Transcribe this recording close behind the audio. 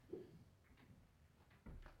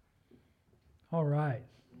All right.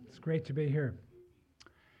 It's great to be here.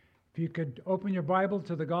 If you could open your Bible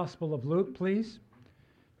to the Gospel of Luke, please.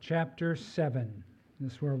 Chapter 7.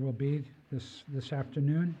 This is where we'll be this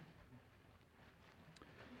afternoon.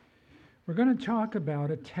 We're going to talk about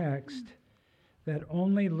a text that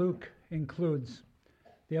only Luke includes.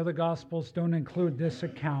 The other Gospels don't include this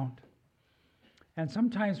account. And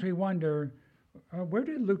sometimes we wonder, where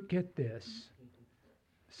did Luke get this?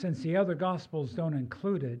 Since the other Gospels don't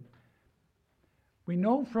include it. We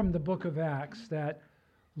know from the book of Acts that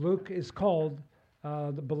Luke is called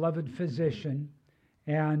the beloved physician,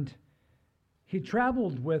 and he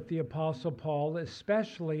traveled with the Apostle Paul,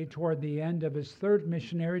 especially toward the end of his third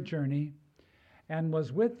missionary journey, and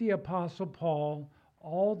was with the Apostle Paul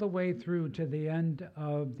all the way through to the end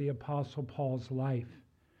of the Apostle Paul's life.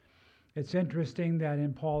 It's interesting that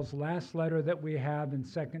in Paul's last letter that we have in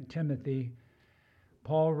 2 Timothy,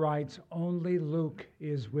 Paul writes, "Only Luke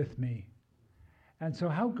is with me." And so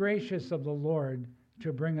how gracious of the Lord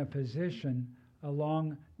to bring a physician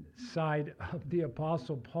alongside of the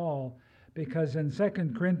Apostle Paul, because in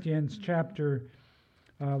 2 Corinthians chapter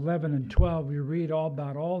 11 and 12, we read all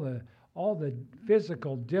about all the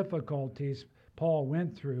physical difficulties Paul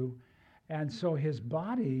went through. And so his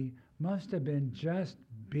body must have been just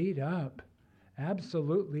beat up,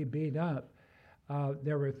 absolutely beat up.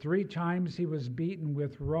 There were 3 times he was beaten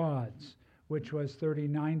with rods, which was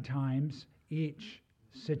 39 times each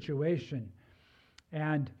situation.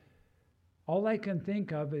 And all I can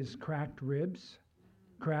think of is cracked ribs,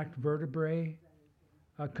 cracked vertebrae,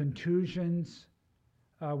 contusions.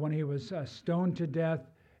 When he was stoned to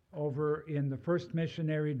death over in the first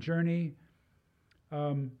missionary journey,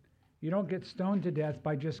 you don't get stoned to death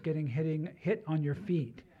by just getting hit on your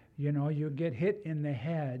feet. You know, you get hit in the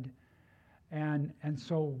head. And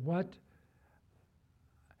so what?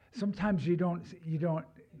 Sometimes you don't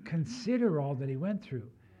consider all that he went through.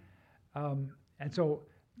 And so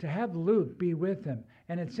to have Luke be with him.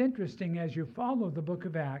 And it's interesting, as you follow the book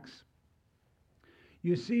of Acts,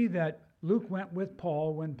 you see that Luke went with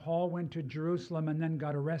Paul when Paul went to Jerusalem and then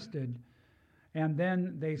got arrested. And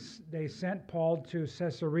then they sent Paul to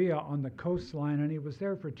Caesarea on the coastline, and he was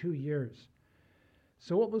there for 2 years.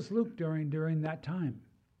 So what was Luke doing during that time?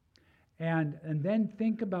 And then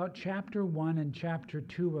think about chapter 1 and chapter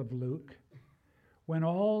 2 of Luke, when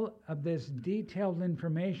all of this detailed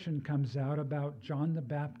information comes out about John the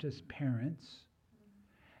Baptist's parents,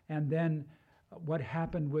 and then what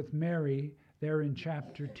happened with Mary there in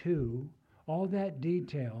chapter 2, all that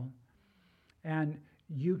detail, and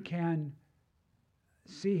you can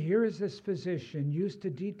see here is this physician used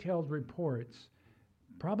to detailed reports,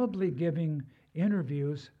 probably giving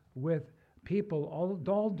interviews with people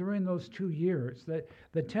all during those 2 years.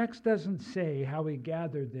 The text doesn't say how he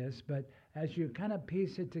gathered this, but as you kind of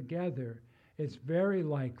piece it together, it's very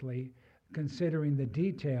likely, considering the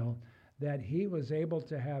detail, that he was able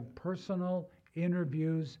to have personal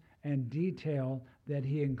interviews and detail that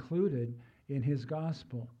he included in his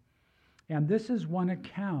gospel. And this is one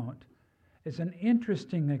account. It's an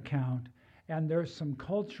interesting account, and there's some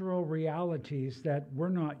cultural realities that we're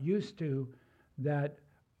not used to that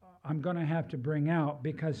I'm going to have to bring out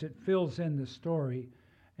because it fills in the story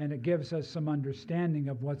and it gives us some understanding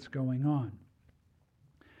of what's going on.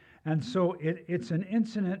 And so it's an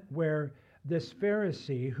incident where this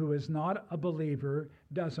Pharisee, who is not a believer,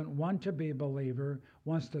 doesn't want to be a believer,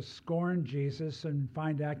 wants to scorn Jesus and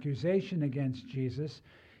find accusation against Jesus.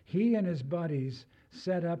 He and his buddies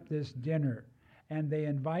set up this dinner, and they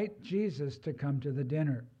invite Jesus to come to the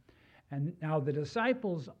dinner. And now the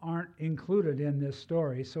disciples aren't included in this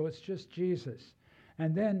story, so it's just Jesus.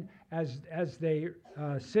 And then as they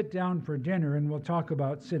sit down for dinner, and we'll talk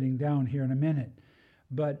about sitting down here in a minute,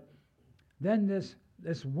 but then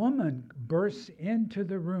this woman bursts into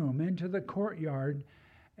the room, into the courtyard,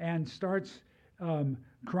 and starts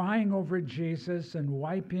crying over Jesus and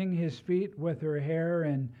wiping his feet with her hair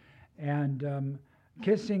and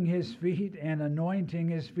kissing his feet and anointing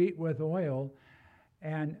his feet with oil.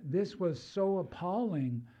 And this was so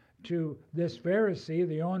appalling to this Pharisee,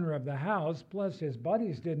 the owner of the house, plus his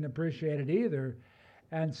buddies didn't appreciate it either.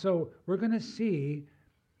 And so we're going to see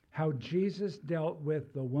how Jesus dealt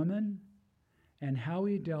with the woman and how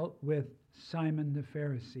he dealt with Simon the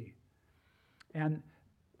Pharisee. And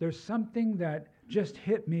there's something that just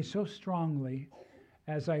hit me so strongly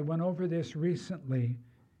as I went over this recently.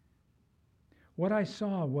 What I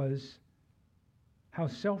saw was how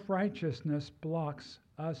self-righteousness blocks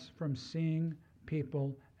us from seeing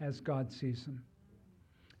people as God sees them.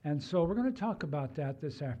 And so we're going to talk about that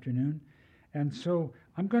this afternoon. And so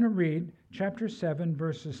I'm going to read chapter 7,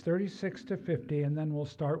 verses 36 to 50, and then we'll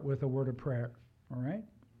start with a word of prayer. All right?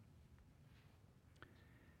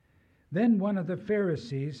 Then one of the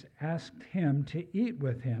Pharisees asked him to eat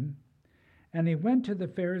with him, and he went to the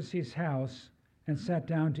Pharisee's house and sat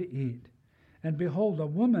down to eat. And behold, a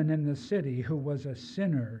woman in the city who was a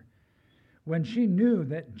sinner, when she knew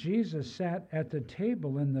that Jesus sat at the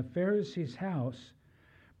table in the Pharisee's house,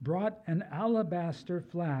 brought an alabaster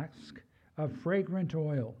flask of fragrant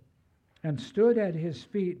oil, and stood at his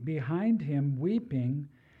feet behind him weeping,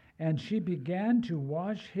 and she began to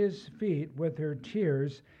wash his feet with her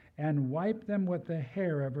tears and wipe them with the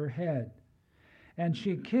hair of her head. And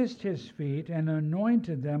she kissed his feet and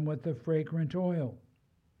anointed them with the fragrant oil.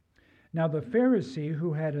 Now the Pharisee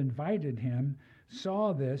who had invited him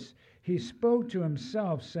saw this. He spoke to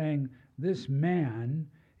himself, saying, "This man,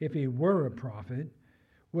 if he were a prophet,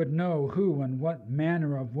 would know who and what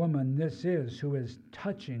manner of woman this is who is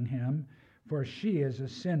touching him, for she is a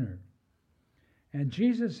sinner." And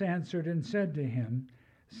Jesus answered and said to him,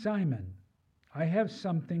 "Simon, I have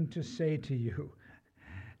something to say to you."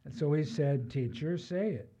 And so he said, "Teacher,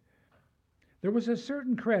 say it." There was a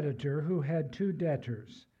certain creditor who had two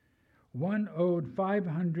debtors. One owed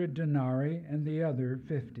 500 denarii and the other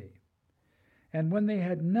 50. And when they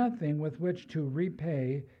had nothing with which to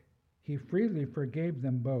repay, he freely forgave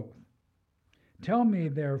them both. "Tell me,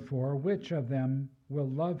 therefore, which of them will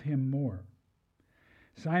love him more?"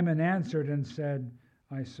 Simon answered and said,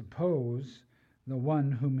 "I suppose the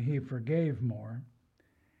one whom he forgave more."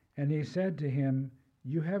 And he said to him,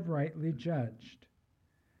 "You have rightly judged."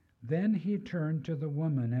 Then he turned to the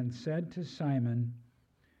woman and said to Simon,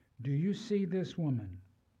 "Do you see this woman?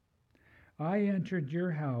 I entered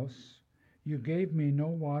your house. You gave me no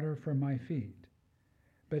water for my feet,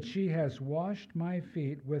 but she has washed my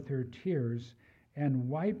feet with her tears and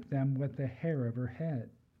wiped them with the hair of her head.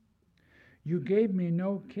 You gave me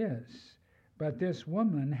no kiss, but this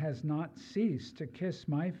woman has not ceased to kiss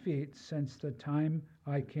my feet since the time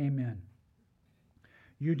I came in.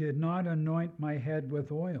 You did not anoint my head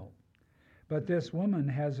with oil, but this woman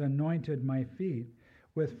has anointed my feet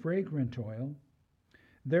with fragrant oil.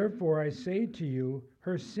 Therefore I say to you,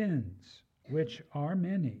 her sins, which are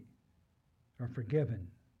many, are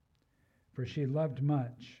forgiven, for she loved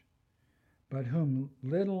much. But whom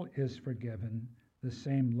little is forgiven, the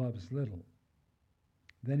same loves little."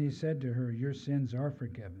 Then he said to her, "Your sins are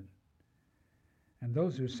forgiven." And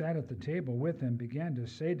those who sat at the table with him began to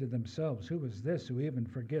say to themselves, "Who is this who even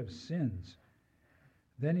forgives sins?"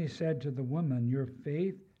 Then he said to the woman, "Your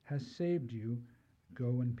faith has saved you.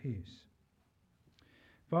 Go in peace."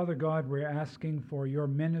 Father God, we're asking for your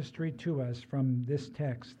ministry to us from this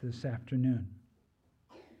text this afternoon.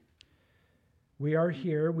 We are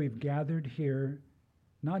here, we've gathered here,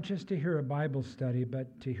 not just to hear a Bible study,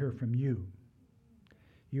 but to hear from you.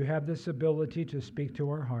 You have this ability to speak to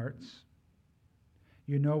our hearts.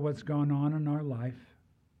 You know what's gone on in our life.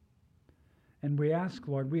 And we ask,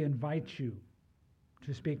 Lord, we invite you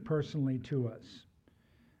to speak personally to us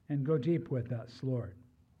and go deep with us, Lord.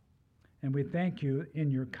 And we thank you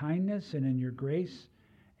in your kindness and in your grace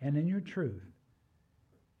and in your truth.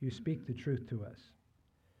 You speak the truth to us.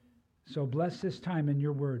 So bless this time in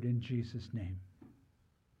your word in Jesus' name.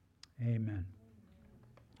 Amen.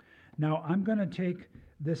 Now I'm going to take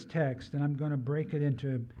this text and I'm going to break it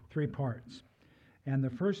into three parts. And the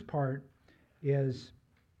first part is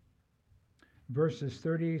verses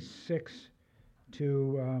 36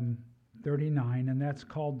 to 39, and that's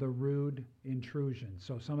called the rude intrusion.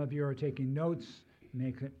 So some of you are taking notes,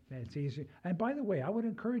 it's easy. And by the way, I would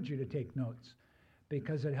encourage you to take notes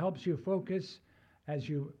because it helps you focus as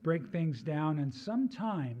you break things down. And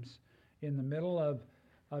sometimes in the middle of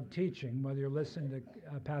teaching, whether you're listening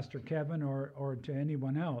to Pastor Kevin or to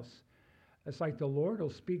anyone else, it's like the Lord will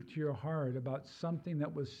speak to your heart about something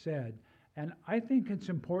that was said. And I think it's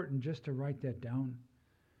important just to write that down.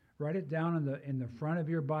 Write it down in the front of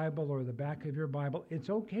your Bible or the back of your Bible. It's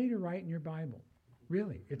okay to write in your Bible.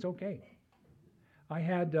 Really, it's okay. I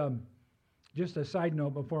had, just a side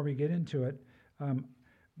note before we get into it,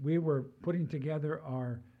 we were putting together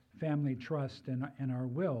our family trust and our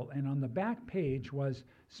will. And on the back page was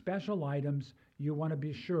special items you want to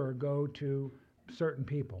be sure go to certain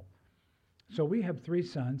people. So we have 3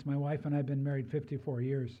 sons. My wife and I have been married 54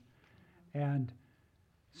 years. And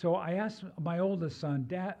so I asked my oldest son,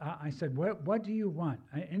 Dad, I said, what do you want?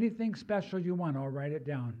 Anything special you want, I'll write it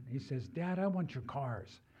down. He says, Dad, I want your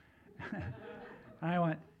cars. I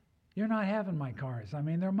went, you're not having my cars. I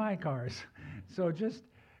mean, they're my cars. So just,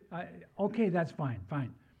 okay, that's fine.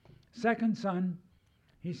 Second son,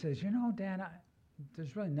 he says, you know, Dad,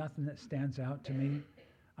 there's really nothing that stands out to me.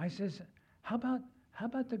 I says, how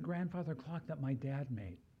about the grandfather clock that my dad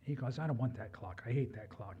made? He goes, I don't want that clock. I hate that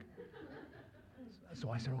clock. So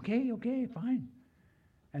I said, okay, fine.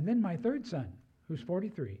 And then my third son, who's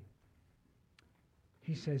 43,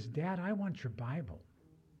 he says, Dad, I want your Bible.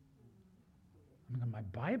 I'm going, my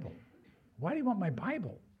Bible? Why do you want my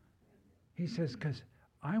Bible? He says, because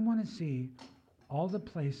I want to see all the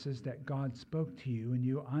places that God spoke to you and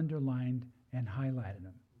you underlined and highlighted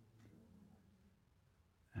them.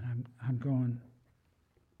 And I'm going,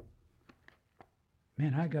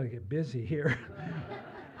 man, I got to get busy here.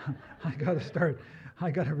 I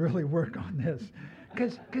got to really work on this.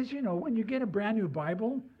 Because, you know, when you get a brand new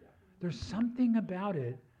Bible, there's something about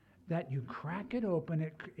it that you crack it open,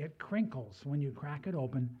 it crinkles when you crack it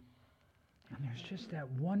open, and there's just that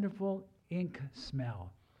wonderful ink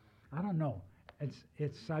smell. I don't know.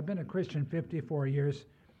 I've been a Christian 54 years,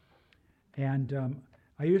 and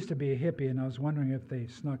I used to be a hippie, and I was wondering if they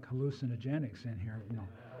snuck hallucinogenics in here, you know.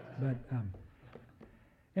 But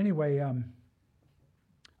anyway,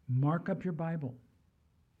 mark up your Bible.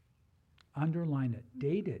 Underline it.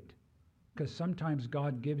 Date it. Because sometimes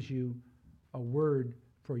God gives you a word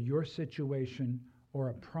for your situation or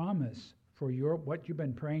a promise for what you've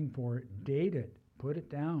been praying for. Date it. Put it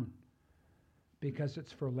down. Because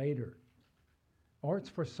it's for later. Or it's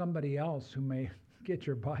for somebody else who may get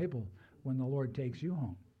your Bible when the Lord takes you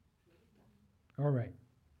home. All right.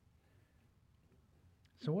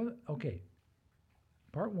 So, okay.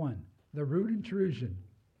 Part 1. The root intrusion.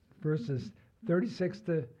 Verses 36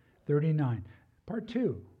 to 39. Part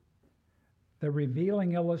 2. The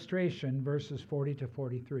revealing illustration, verses 40 to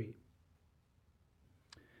 43.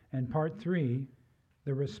 And part 3,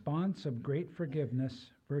 the response of great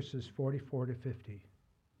forgiveness, verses 44 to 50.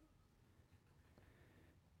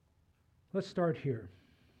 Let's start here.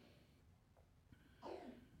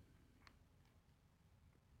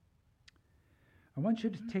 I want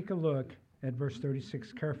you to take a look at verse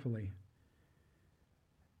 36 carefully.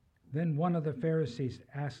 Then one of the Pharisees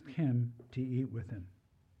asked him to eat with him.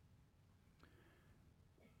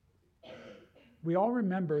 We all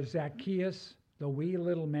remember Zacchaeus, the wee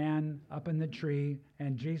little man up in the tree,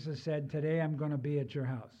 and Jesus said, today I'm going to be at your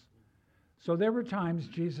house. So there were times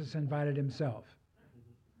Jesus invited himself,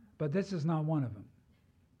 but this is not one of them.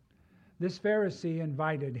 This Pharisee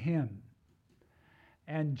invited him,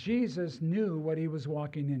 and Jesus knew what he was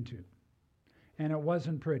walking into, and it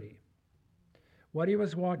wasn't pretty. What he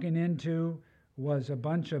was walking into was a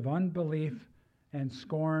bunch of unbelief and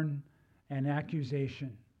scorn and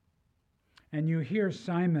accusation. And you hear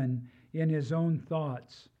Simon in his own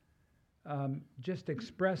thoughts just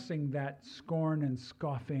expressing that scorn and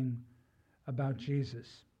scoffing about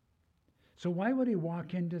Jesus. So why would he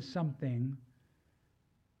walk into something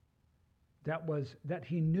that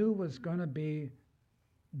he knew was going to be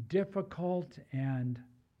difficult and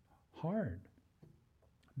hard?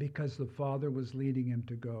 Because the Father was leading him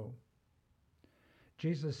to go.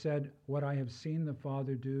 Jesus said, what I have seen the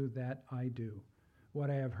Father do, that I do. What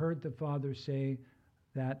I have heard the Father say,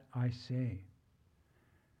 that I say.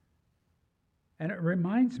 And it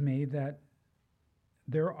reminds me that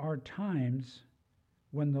there are times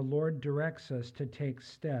when the Lord directs us to take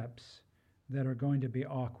steps that are going to be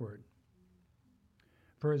awkward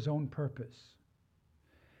for his own purpose.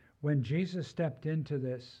 When Jesus stepped into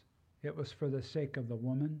this, it was for the sake of the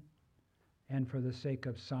woman and for the sake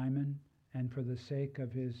of Simon and for the sake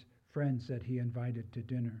of his friends that he invited to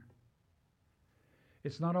dinner.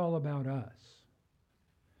 It's not all about us.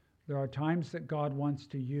 There are times that God wants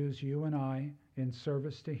to use you and I in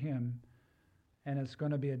service to him, and it's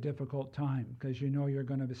going to be a difficult time because you know you're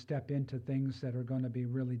going to step into things that are going to be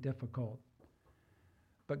really difficult.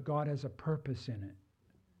 But God has a purpose in it.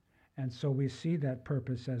 And so we see that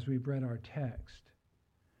purpose as we've read our text.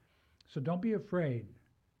 So don't be afraid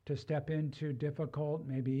to step into difficult,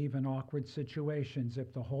 maybe even awkward situations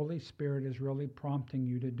if the Holy Spirit is really prompting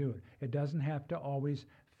you to do it. It doesn't have to always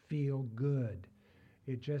feel good.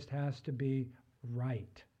 It just has to be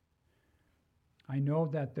right. I know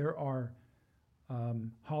that there are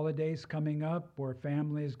holidays coming up where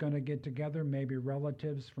family is going to get together, maybe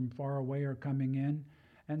relatives from far away are coming in,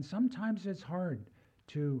 and sometimes it's hard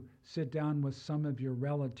to sit down with some of your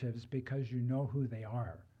relatives because you know who they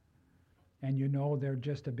are. And you know they're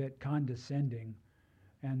just a bit condescending,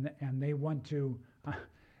 and they want to,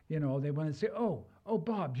 they want to say, oh,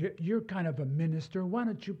 Bob, you're kind of a minister. Why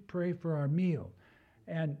don't you pray for our meal?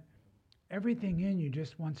 And everything in you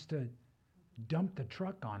just wants to dump the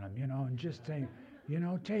truck on them, and just say,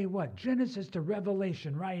 tell you what, Genesis to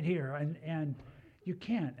Revelation right here, and you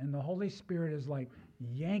can't. And the Holy Spirit is like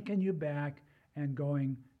yanking you back and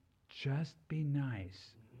going, just be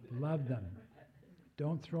nice. Love them.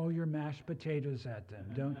 Don't throw your mashed potatoes at them.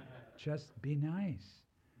 Don't, just be nice.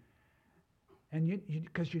 And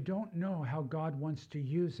because you don't know how God wants to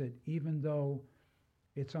use it, even though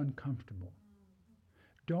it's uncomfortable.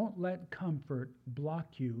 Don't let comfort block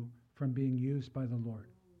you from being used by the Lord.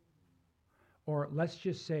 Or let's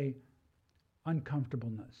just say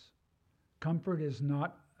uncomfortableness. Comfort is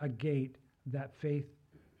not a gate that faith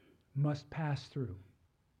must pass through,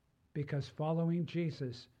 because following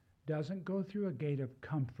Jesus doesn't go through a gate of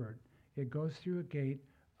comfort. It goes through a gate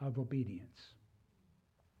of obedience.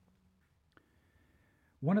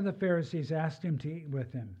 One of the Pharisees asked him to eat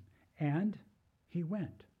with him, and he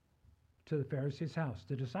went to the Pharisee's house.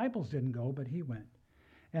 The disciples didn't go, but he went.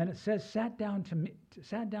 And it says, sat down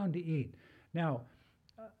to eat. Now,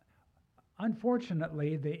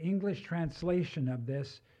 unfortunately, the English translation of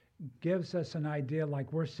this gives us an idea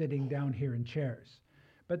like we're sitting down here in chairs.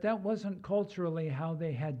 But that wasn't culturally how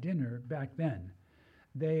they had dinner back then.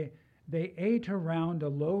 They ate around a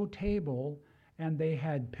low table, and they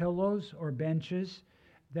had pillows or benches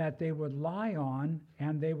that they would lie on,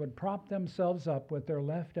 and they would prop themselves up with their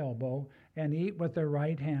left elbow and eat with their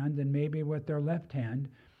right hand and maybe with their left hand.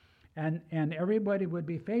 And everybody would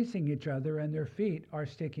be facing each other, and their feet are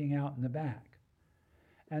sticking out in the back.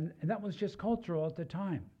 And that was just cultural at the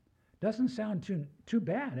time. Doesn't sound too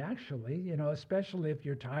bad, actually, especially if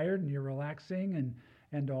you're tired and you're relaxing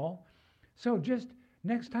and all. So just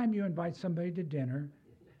next time you invite somebody to dinner,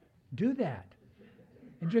 do that.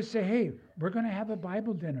 And just say, hey, we're going to have a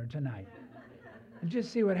Bible dinner tonight. And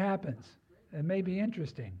just see what happens. It may be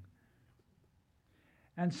interesting.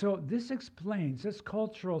 And so this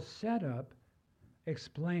cultural setup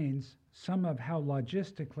explains some of how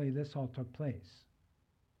logistically this all took place.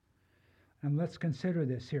 And let's consider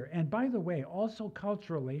this here. And by the way, also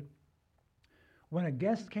culturally, when a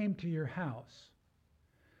guest came to your house,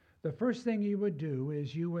 the first thing you would do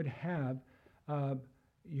is you would have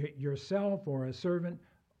yourself or a servant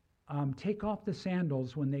take off the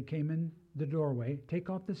sandals when they came in the doorway, take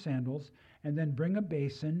off the sandals, and then bring a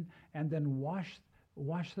basin and then wash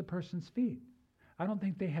the person's feet. I don't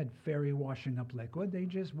think they had fairy washing up liquid. They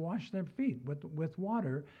just washed their feet with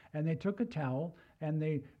water, and they took a towel and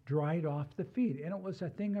they dried off the feet. And it was a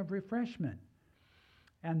thing of refreshment.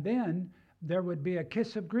 And then there would be a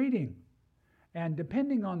kiss of greeting. And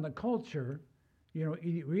depending on the culture, you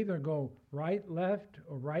either go right, left,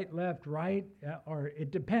 or right, left, right, or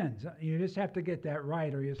it depends. You just have to get that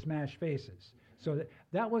right or you smash faces. So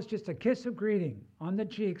that was just a kiss of greeting on the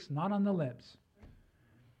cheeks, not on the lips.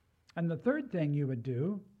 And the third thing you would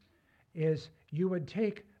do is you would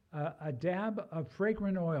take a dab of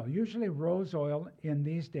fragrant oil, usually rose oil in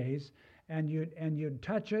these days, and you'd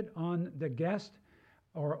touch it on the guest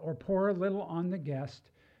or pour a little on the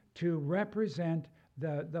guest to represent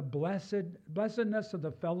the blessedness of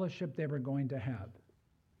the fellowship they were going to have.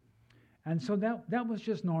 And so that was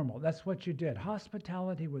just normal. That's what you did.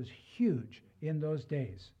 Hospitality was huge in those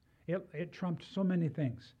days. It trumped so many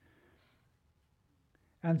things.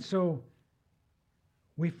 And so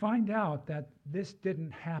we find out that this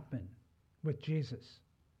didn't happen with Jesus.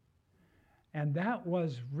 And that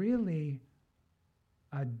was really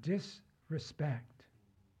a disrespect,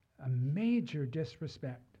 a major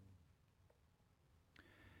disrespect.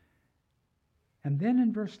 And then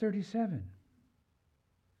in verse 37,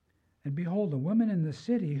 and behold, a woman in the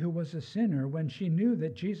city who was a sinner, when she knew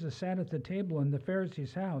that Jesus sat at the table in the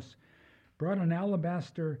Pharisee's house, brought an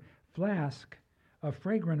alabaster flask of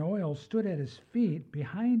fragrant oil, stood at his feet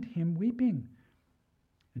behind him weeping.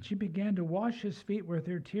 And she began to wash his feet with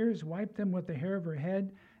her tears, wiped them with the hair of her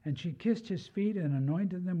head, and she kissed his feet and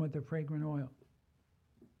anointed them with the fragrant oil.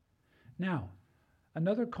 Now,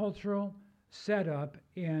 another cultural setup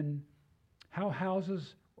in how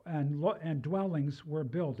houses and dwellings were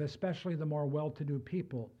built, especially the more well-to-do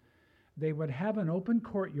people. They would have an open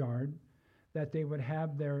courtyard that they would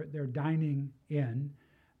have their dining in,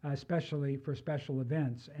 especially for special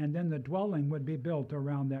events. And then the dwelling would be built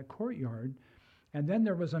around that courtyard. And then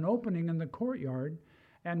there was an opening in the courtyard.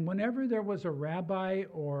 And whenever there was a rabbi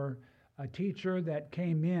or a teacher that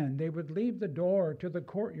came in, they would leave the door to the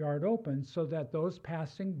courtyard open so that those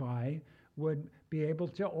passing by would be able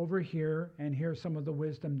to overhear and hear some of the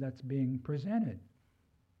wisdom that's being presented.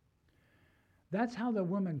 That's how the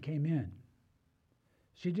woman came in.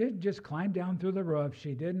 She didn't just climb down through the roof.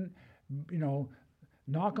 She didn't,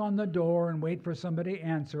 knock on the door and wait for somebody to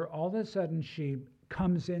answer. All of a sudden, she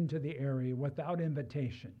comes into the area without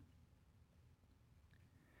invitation.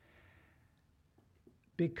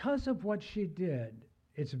 Because of what she did,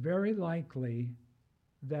 it's very likely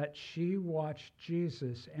that she watched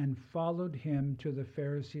Jesus and followed him to the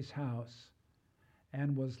Pharisee's house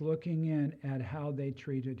and was looking in at how they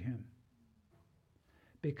treated him.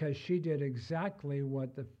 Because she did exactly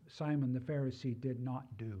what Simon the Pharisee did not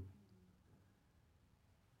do.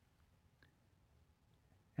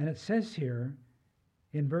 And it says here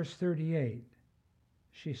in verse 38,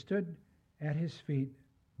 she stood at his feet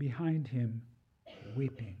behind him,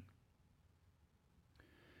 weeping.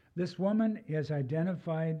 This woman is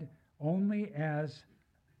identified only as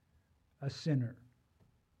a sinner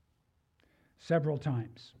several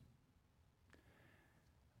times.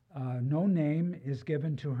 No name is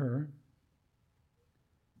given to her.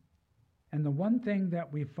 And the one thing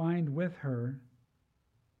that we find with her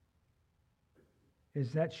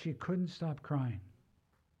is that she couldn't stop crying.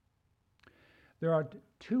 There are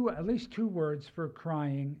at least two words for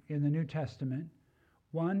crying in the New Testament.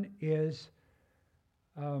 One is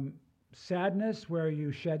sadness, where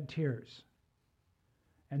you shed tears.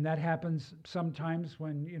 And that happens sometimes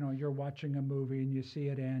when, you're watching a movie and you see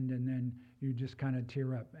it end and then you just kind of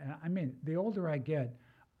tear up. I mean, the older I get,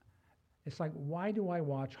 it's like, why do I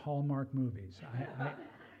watch Hallmark movies?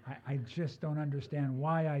 I just don't understand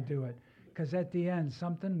why I do it. Because at the end,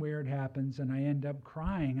 something weird happens and I end up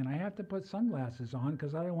crying and I have to put sunglasses on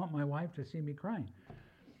because I don't want my wife to see me crying.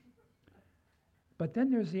 But then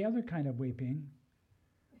there's the other kind of weeping,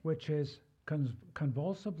 which is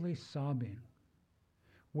convulsively sobbing,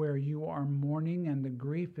 where you are mourning and the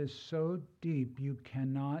grief is so deep you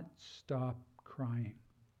cannot stop crying.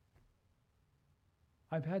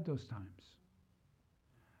 I've had those times.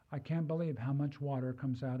 I can't believe how much water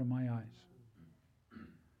comes out of my eyes.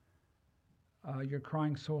 You're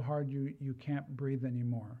crying so hard you can't breathe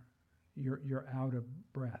anymore. You're out of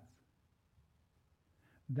breath.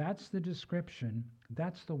 That's the description,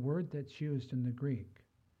 that's the word that's used in the Greek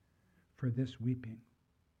for this weeping.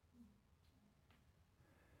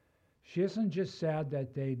 She isn't just sad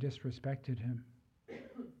that they disrespected him.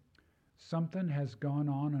 Something has gone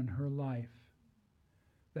on in her life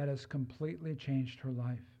that has completely changed her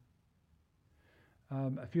life.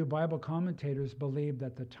 A few Bible commentators believe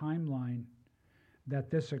that the timeline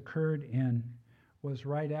that this occurred in was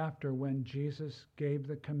right after when Jesus gave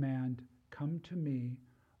the command, "Come to me,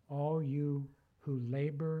 all you who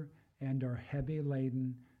labor and are heavy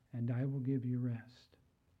laden, and I will give you rest.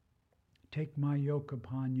 Take my yoke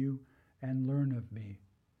upon you and learn of me.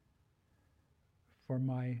 For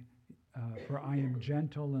I am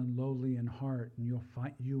gentle and lowly in heart, and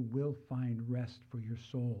you will find rest for your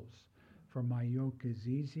souls. For my yoke is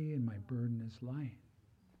easy and my burden is light."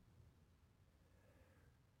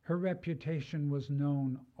 Her reputation was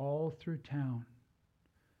known all through town.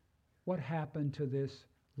 What happened to this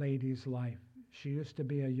lady's life? She used to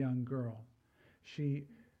be a young girl.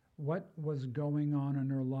 What was going on in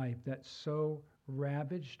her life that so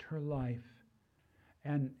ravaged her life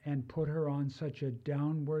and put her on such a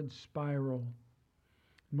downward spiral?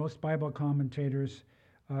 Most Bible commentators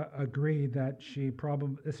agree that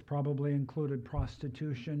this probably included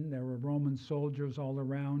prostitution. There were Roman soldiers all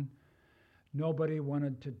around. Nobody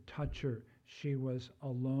wanted to touch her. She was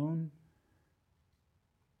alone.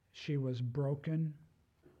 She was broken.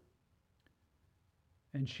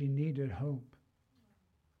 And she needed hope.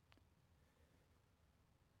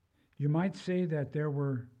 You might say that there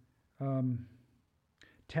were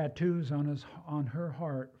tattoos on her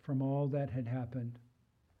heart from all that had happened.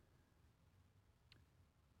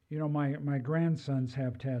 My grandsons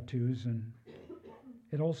have tattoos, and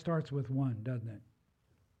it all starts with one, doesn't it?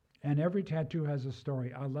 And every tattoo has a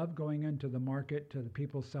story. I love going into the market to the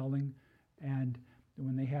people selling, and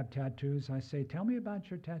when they have tattoos, I say, "Tell me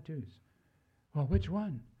about your tattoos." "Well, which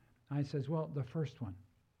one?" I says, "Well, the first one."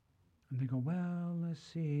 And they go, "Well, let's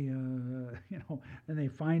see, and they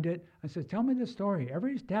find it. I said, "Tell me the story."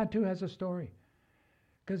 Every tattoo has a story.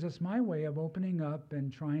 Because it's my way of opening up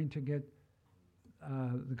and trying to get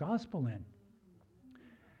the gospel in.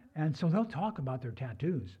 And so they'll talk about their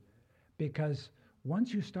tattoos, because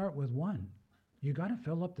once you start with one, you got to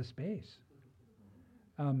fill up the space.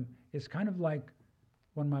 It's kind of like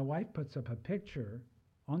when my wife puts up a picture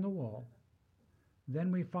on the wall,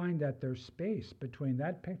 then we find that there's space between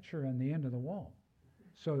that picture and the end of the wall.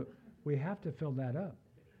 So we have to fill that up.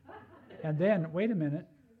 And then, wait a minute,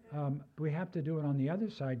 we have to do it on the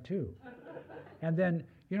other side too. And then,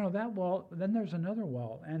 that wall, then there's another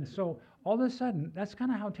wall. And so all of a sudden, that's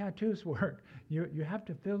kind of how tattoos work. You have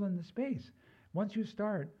to fill in the space. Once you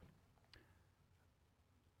start,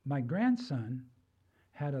 my grandson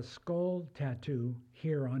had a skull tattoo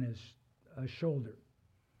here on his shoulder.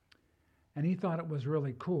 And he thought it was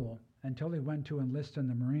really cool until he went to enlist in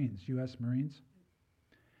the Marines, U.S. Marines.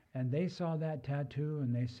 And they saw that tattoo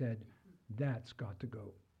and they said, that's got to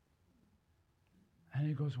go. And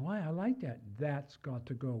he goes, why? I like that. That's got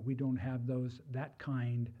to go. We don't have that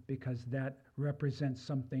kind, because that represents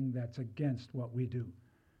something that's against what we do.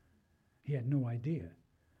 He had no idea.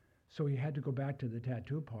 So he had to go back to the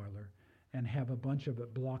tattoo parlor and have a bunch of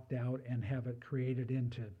it blocked out and have it created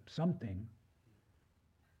into something.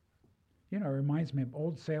 You know, it reminds me of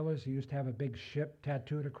old sailors who used to have a big ship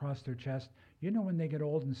tattooed across their chest. You know, when they get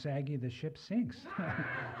old and saggy, the ship sinks.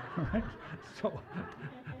 Right? So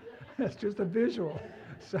that's just a visual.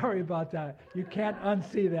 Sorry about that. You can't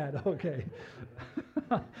unsee that. Okay.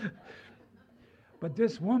 But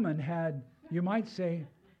this woman had, you might say,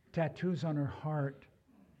 tattoos on her heart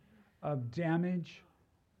of damage,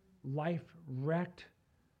 life wrecked,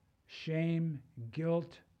 shame,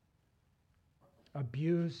 guilt,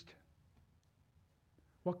 abused.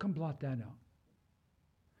 What can blot that out?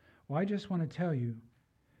 Well, I just want to tell you,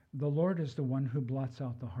 the Lord is the one who blots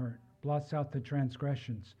out the heart, blots out the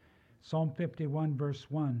transgressions. Psalm 51, verse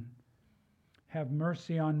 1, have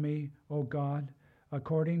mercy on me, O God,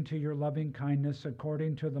 according to your loving kindness,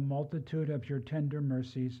 according to the multitude of your tender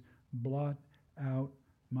mercies, blot out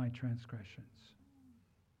my transgressions.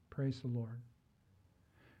 Praise the Lord.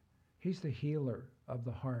 He's the healer of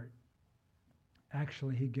the heart.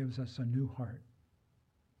 Actually, he gives us a new heart.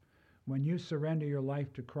 When you surrender your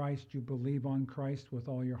life to Christ, you believe on Christ with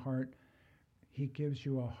all your heart, he gives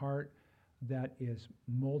you a heart that is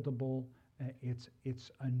moldable.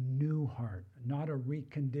 It's a new heart, not a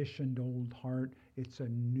reconditioned old heart. It's a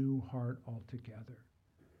new heart altogether.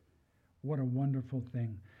 What a wonderful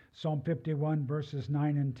thing. Psalm 51, verses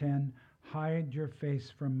 9 and 10, hide your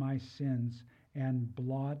face from my sins and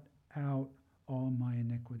blot out all my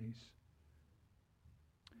iniquities.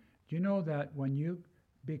 Do you know that when you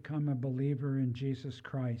become a believer in Jesus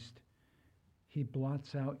Christ, he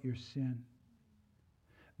blots out your sin?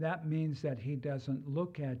 That means that he doesn't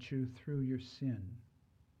look at you through your sin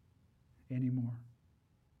anymore.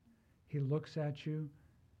 He looks at you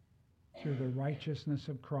through the righteousness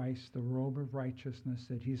of Christ, the robe of righteousness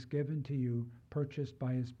that he's given to you, purchased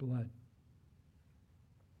by his blood.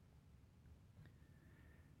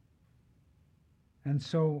 And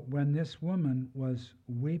so when this woman was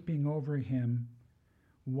weeping over him,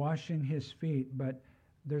 washing his feet, but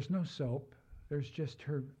there's no soap, there's just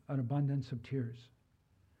an abundance of tears.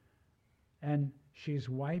 And she's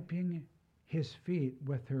wiping his feet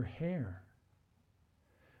with her hair,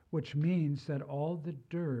 which means that all the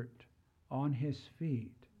dirt on his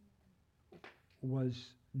feet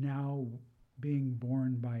was now being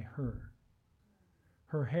borne by her.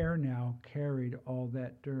 Her hair now carried all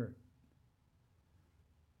that dirt.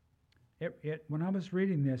 When I was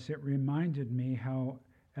reading this, it reminded me how,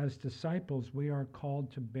 as disciples, we are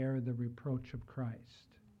called to bear the reproach of Christ.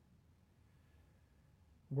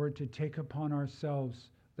 We're to take upon ourselves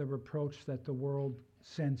the reproach that the world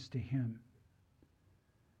sends to him.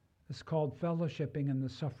 It's called fellowshipping in the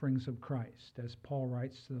sufferings of Christ, as Paul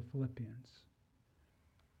writes to the Philippians.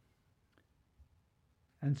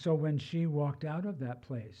 And so when she walked out of that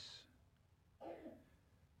place,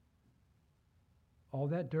 all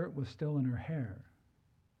that dirt was still in her hair.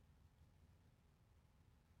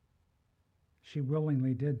 She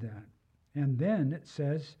willingly did that. And then it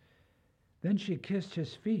says, then she kissed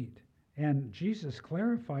his feet. And Jesus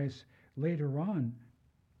clarifies later on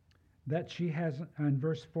that she has, in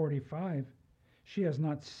verse 45, she has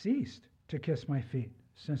not ceased to kiss my feet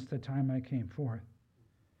since the time I came forth.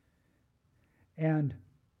 And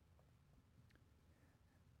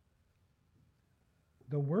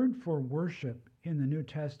the word for worship in the New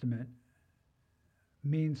Testament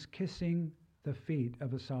means kissing the feet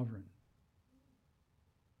of a sovereign.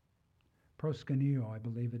 Proskuneo, I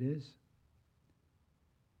believe it is.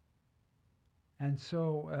 And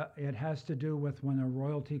so it has to do with when a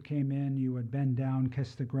royalty came in, you would bend down,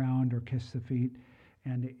 kiss the ground, or kiss the feet,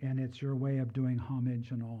 and it's your way of doing homage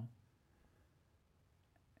and all.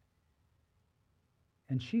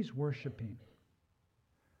 And she's worshiping.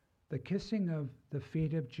 The kissing of the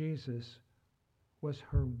feet of Jesus was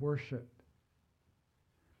her worship.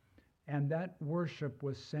 And that worship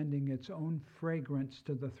was sending its own fragrance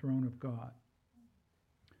to the throne of God.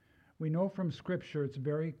 We know from Scripture, it's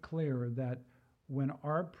very clear that when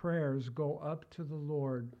our prayers go up to the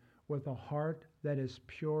Lord with a heart that is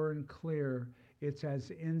pure and clear, it's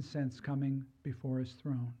as incense coming before his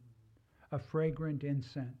throne. A fragrant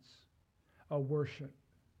incense, a worship.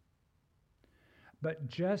 But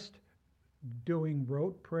just doing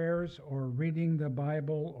rote prayers or reading the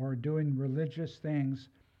Bible or doing religious things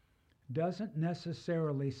doesn't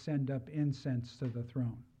necessarily send up incense to the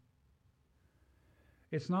throne.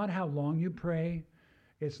 It's not how long you pray.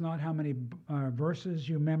 It's not how many verses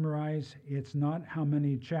you memorize. It's not how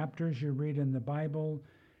many chapters you read in the Bible.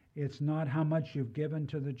 It's not how much you've given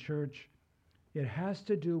to the church. It has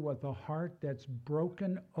to do with a heart that's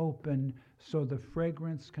broken open so the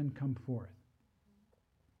fragrance can come forth.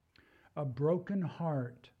 A broken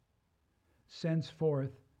heart sends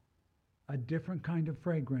forth a different kind of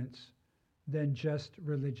fragrance than just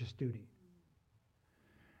religious duty.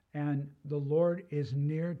 And the Lord is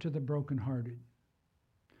near to the brokenhearted.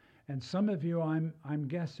 And some of you, I'm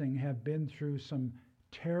guessing, have been through some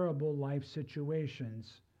terrible life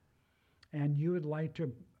situations, and you would like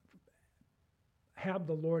to have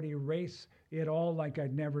the Lord erase it all like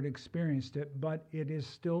I'd never experienced it, but it is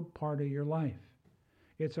still part of your life.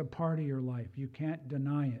 It's a part of your life. You can't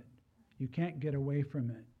deny it. You can't get away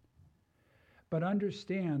from it. But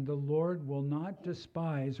understand, the Lord will not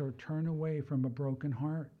despise or turn away from a broken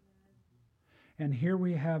heart. And here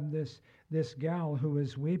we have this gal who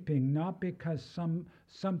is weeping, not because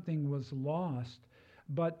something was lost,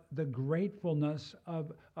 but the gratefulness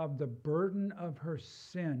of the burden of her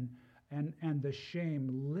sin and the shame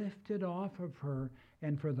lifted off of her.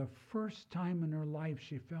 And for the first time in her life,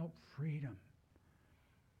 she felt freedom.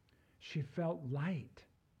 She felt light.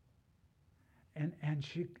 And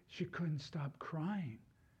she couldn't stop crying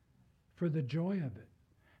for the joy of it.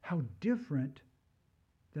 How different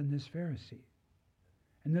than this Pharisee.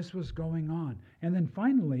 And this was going on. And then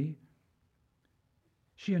finally,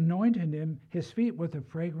 she anointed his feet with a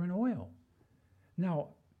fragrant oil. Now,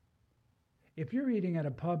 if you're eating at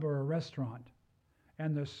a pub or a restaurant,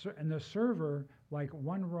 and the server, like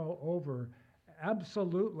one row over,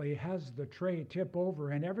 absolutely has the tray tip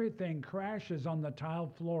over, and everything crashes on the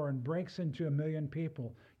tiled floor and breaks into a million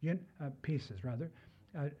pieces,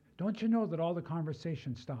 don't you know that all the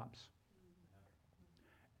conversation stops?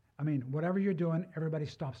 I mean, whatever you're doing, everybody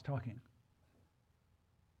stops talking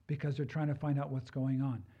because they're trying to find out what's going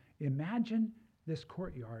on. Imagine this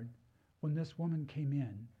courtyard when this woman came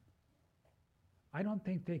in. I don't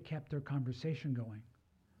think they kept their conversation going.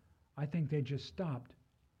 I think they just stopped.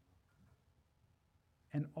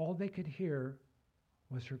 And all they could hear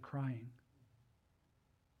was her crying.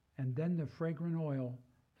 And then the fragrant oil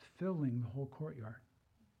filling the whole courtyard.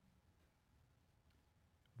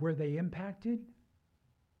 Were they impacted?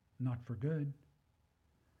 Not for good.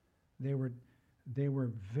 They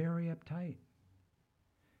were very uptight.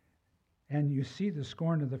 And you see the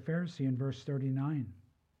scorn of the Pharisee in verse 39.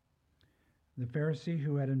 The Pharisee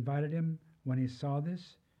who had invited him, when he saw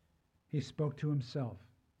this, he spoke to himself.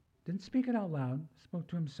 Didn't speak it out loud, spoke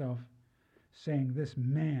to himself, saying, this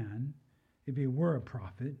man, if he were a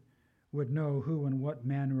prophet, would know who and what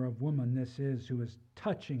manner of woman this is who is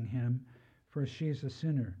touching him, for she's a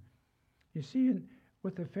sinner. You see,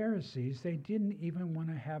 with the Pharisees, they didn't even want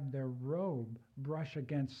to have their robe brush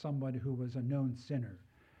against somebody who was a known sinner,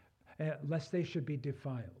 lest they should be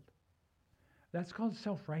defiled. That's called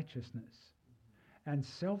self-righteousness. And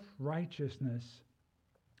self-righteousness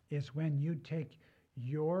is when you take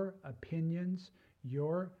your opinions,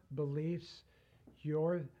 your beliefs,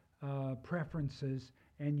 your preferences,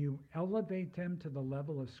 and you elevate them to the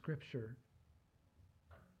level of Scripture.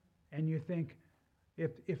 And you think,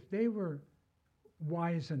 if they were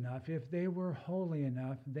wise enough, if they were holy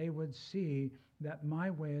enough, they would see that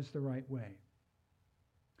my way is the right way.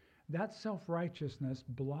 That self-righteousness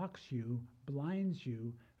blocks you, blinds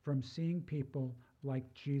you from seeing people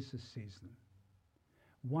like Jesus sees them.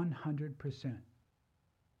 100%.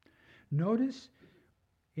 Notice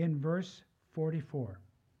in verse 44.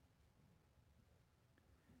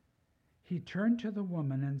 He turned to the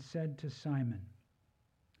woman and said to Simon.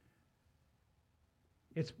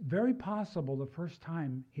 It's very possible the first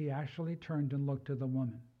time he actually turned and looked to the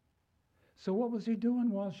woman. So what was he doing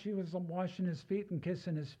while she was washing his feet and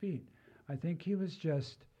kissing his feet? I think he was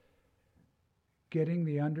just getting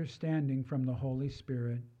the understanding from the Holy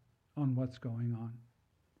Spirit on what's going on.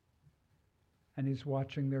 And he's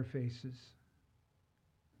watching their faces.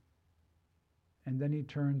 And then he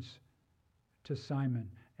turns to Simon.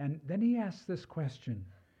 And then he asks this question,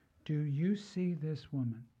 do you see this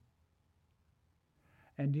woman?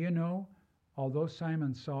 And do you know, although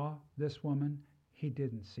Simon saw this woman, he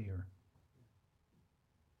didn't see her.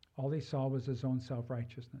 All he saw was his own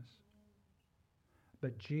self-righteousness.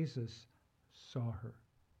 But Jesus saw her.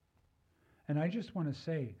 And I just want to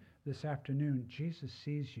say this afternoon, Jesus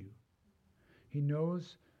sees you. He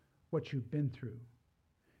knows what you've been through.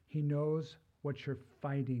 He knows what you're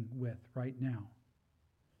fighting with right now.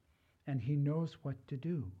 And he knows what to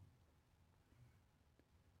do.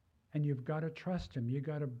 And you've got to trust him. You've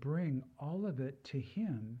got to bring all of it to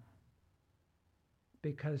him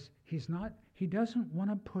because he doesn't want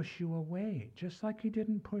to push you away, just like he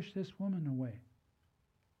didn't push this woman away.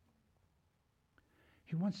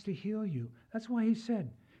 He wants to heal you. That's why he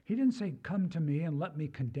didn't say, come to me and let me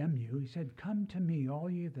condemn you. He said, come to me, all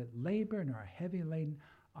you that labor and are heavy laden.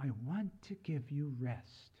 I want to give you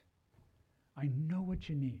rest. I know what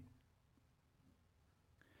you need.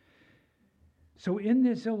 So in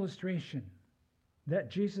this illustration that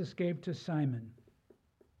Jesus gave to Simon,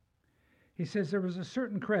 he says there was a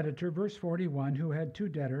certain creditor, verse 41, who had two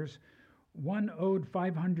debtors. One owed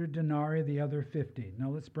 500 denarii, the other 50. Now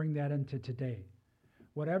let's bring that into today.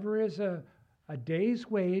 Whatever is a day's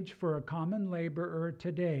wage for a common laborer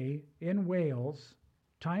today in Wales,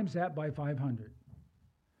 times that by 500.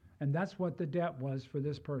 And that's what the debt was for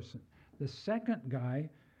this person. The second guy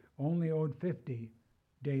only owed 50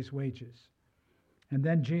 days' wages. And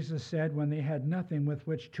then Jesus said, when they had nothing with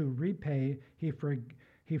which to repay, he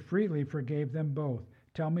freely forgave them both.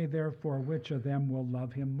 Tell me, therefore, which of them will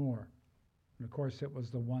love him more? And of course, it was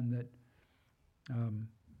the one that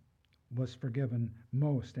was forgiven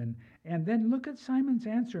most. And then look at Simon's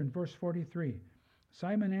answer in verse 43.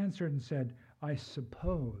 Simon answered and said, I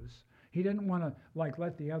suppose. He didn't want to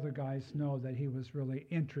let the other guys know that he was really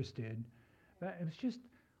interested. It was just,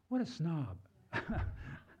 what a snob.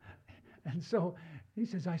 And so he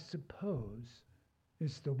says, I suppose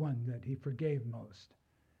is the one that he forgave most.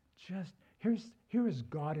 Just, here is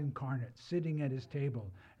God incarnate sitting at his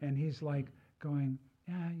table. And he's like going,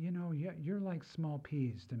 yeah, you're like small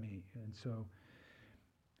peas to me.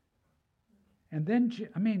 And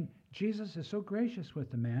then, Jesus is so gracious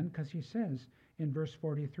with the man because he says in verse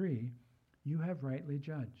 43, you have rightly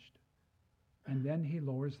judged. And then he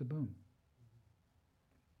lowers the boom.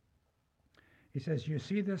 He says, you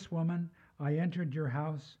see this woman? I entered your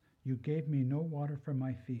house. You gave me no water for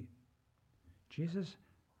my feet. Jesus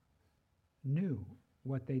knew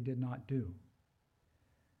what they did not do.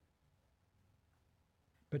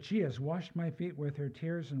 But she has washed my feet with her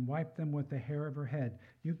tears and wiped them with the hair of her head.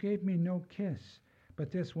 You gave me no kiss, but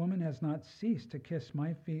this woman has not ceased to kiss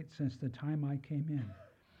my feet since the time I came in.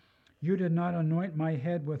 You did not anoint my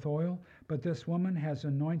head with oil, but this woman has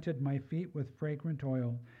anointed my feet with fragrant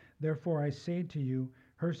oil. Therefore I say to you,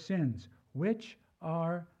 her sins, which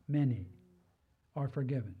are many, are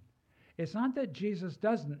forgiven. It's not that Jesus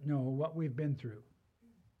doesn't know what we've been through,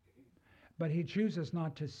 but he chooses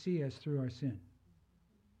not to see us through our sin.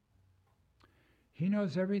 He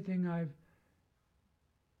knows everything I've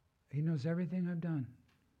done.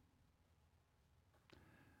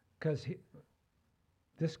 Because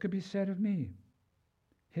this could be said of me,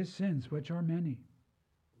 his sins, which are many.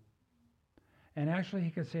 And actually,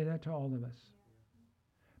 he could say that to all of us.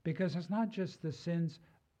 Because it's not just the sins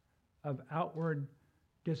of outward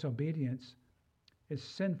disobedience, it's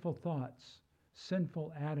sinful thoughts,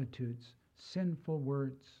 sinful attitudes, sinful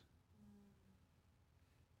words.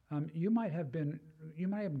 You might have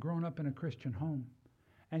grown up in a Christian home,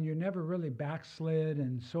 and you never really backslid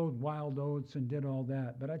and sowed wild oats and did all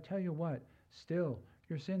that. But I tell you what, still,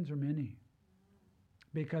 your sins are many.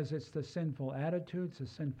 Because it's the sinful attitudes, the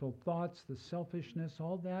sinful thoughts, the selfishness,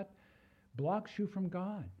 all that blocks you from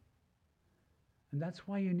God. And that's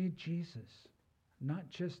why you need Jesus, not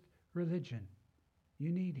just religion.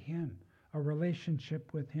 You need him, a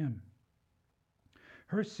relationship with him.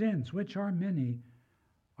 Her sins, which are many,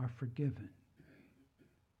 are forgiven.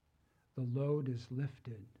 The load is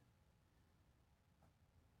lifted,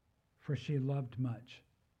 for she loved much.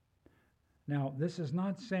 Now, this is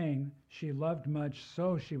not saying she loved much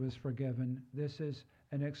so she was forgiven. This is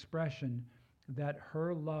an expression that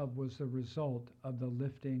her love was the result of the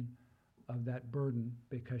lifting of that burden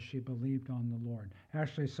because she believed on the Lord.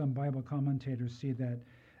 Actually, some Bible commentators see that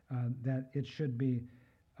it should be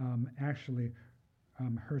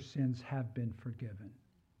her sins have been forgiven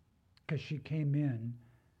because she came in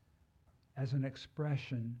as an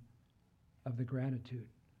expression of the gratitude.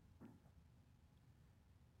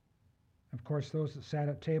 Of course, those that sat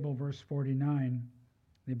at table, verse 49,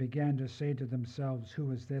 they began to say to themselves,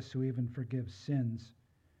 who is this who even forgives sins?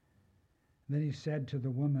 And then he said to the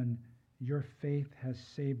woman, your faith has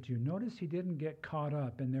saved you. Notice he didn't get caught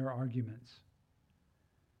up in their arguments.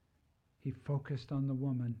 He focused on the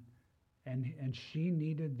woman, and she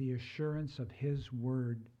needed the assurance of his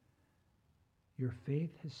word. Your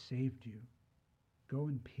faith has saved you. Go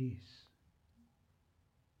in peace.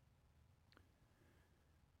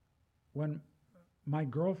 When my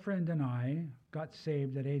girlfriend and I got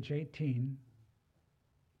saved at age 18,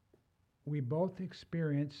 we both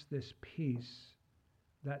experienced this peace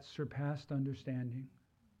that surpassed understanding.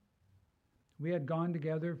 We had gone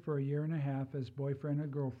together for 1.5 years as boyfriend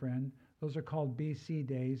and girlfriend, Those are called BC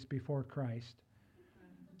days, before Christ.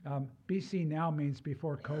 BC now means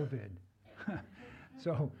before COVID.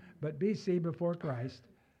 But BC, before Christ,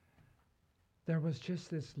 there was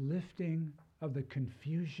just this lifting of the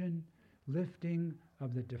confusion, lifting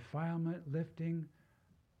of the defilement, lifting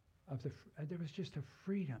of there was just a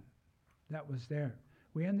freedom that was there.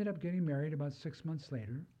 We ended up getting married about 6 months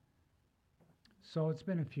later. So it's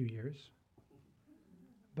been a few years.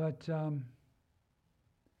 But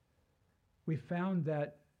we found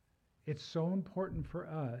that it's so important for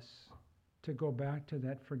us to go back to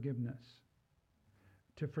that forgiveness,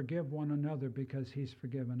 to forgive one another because He's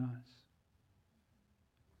forgiven us.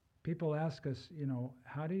 People ask us,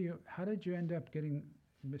 how did you end up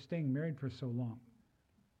staying married for so long?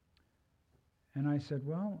 And I said,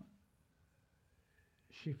 well,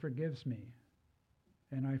 she forgives me,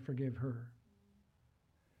 and I forgive her.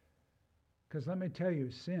 Because let me tell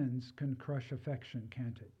you, sins can crush affection,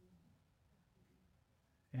 can't it?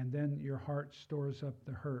 And then your heart stores up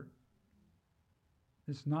the hurt.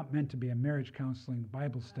 It's not meant to be a marriage counseling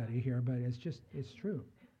Bible study here, but it's true.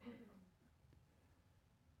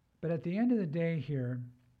 But at the end of the day here,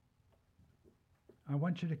 I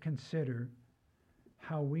want you to consider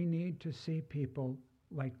how we need to see people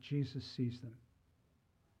like Jesus sees them.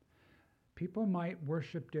 People might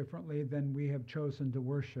worship differently than we have chosen to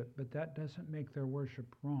worship, but that doesn't make their worship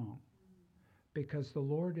wrong, because the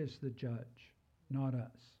Lord is the judge, not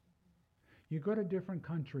us. You go to different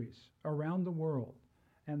countries around the world,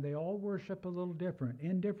 and they all worship a little different,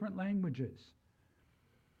 in different languages.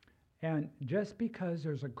 And just because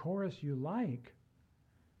there's a chorus you like,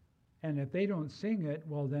 and if they don't sing it,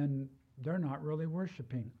 well then they're not really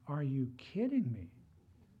worshiping. Are you kidding me?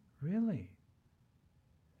 Really?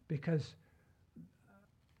 Because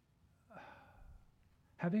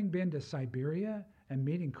having been to Siberia and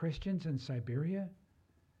meeting Christians in Siberia,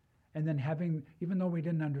 and then even though we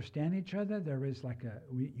didn't understand each other, there was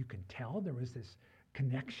you could tell there was this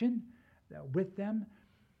connection with them.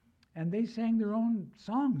 And they sang their own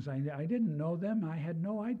songs. I didn't know them. I had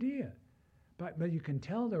no idea. But you can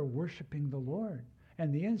tell they're worshiping the Lord.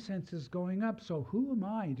 And the incense is going up. So who am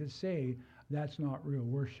I to say that's not real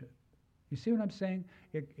worship? You see what I'm saying?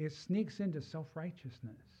 It sneaks into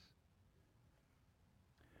self-righteousness.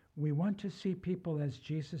 We want to see people as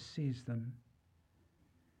Jesus sees them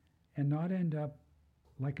and not end up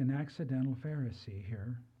like an accidental Pharisee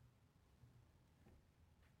here.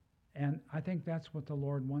 And I think that's what the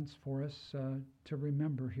Lord wants for us to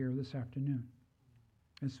remember here this afternoon.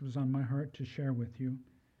 This was on my heart to share with you.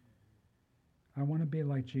 I want to be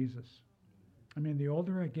like Jesus. I mean, the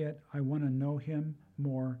older I get, I want to know Him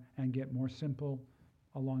more and get more simple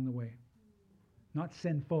along the way. Not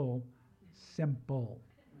sinful, simple.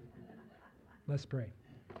 Let's pray.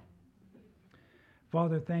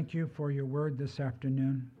 Father, thank you for your word this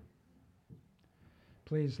afternoon.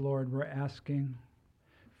 Please, Lord, we're asking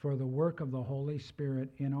for the work of the Holy Spirit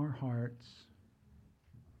in our hearts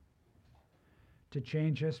to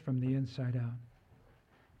change us from the inside out.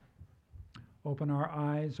 Open our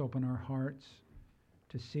eyes, open our hearts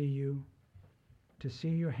to see you, to see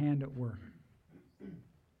your hand at work,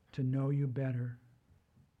 to know you better,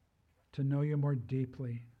 to know you more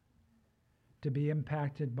deeply, to be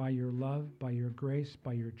impacted by your love, by your grace,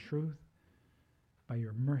 by your truth, by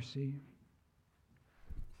your mercy.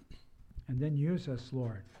 And then use us,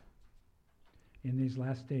 Lord, in these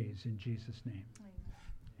last days, in Jesus' name.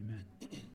 Amen. Amen.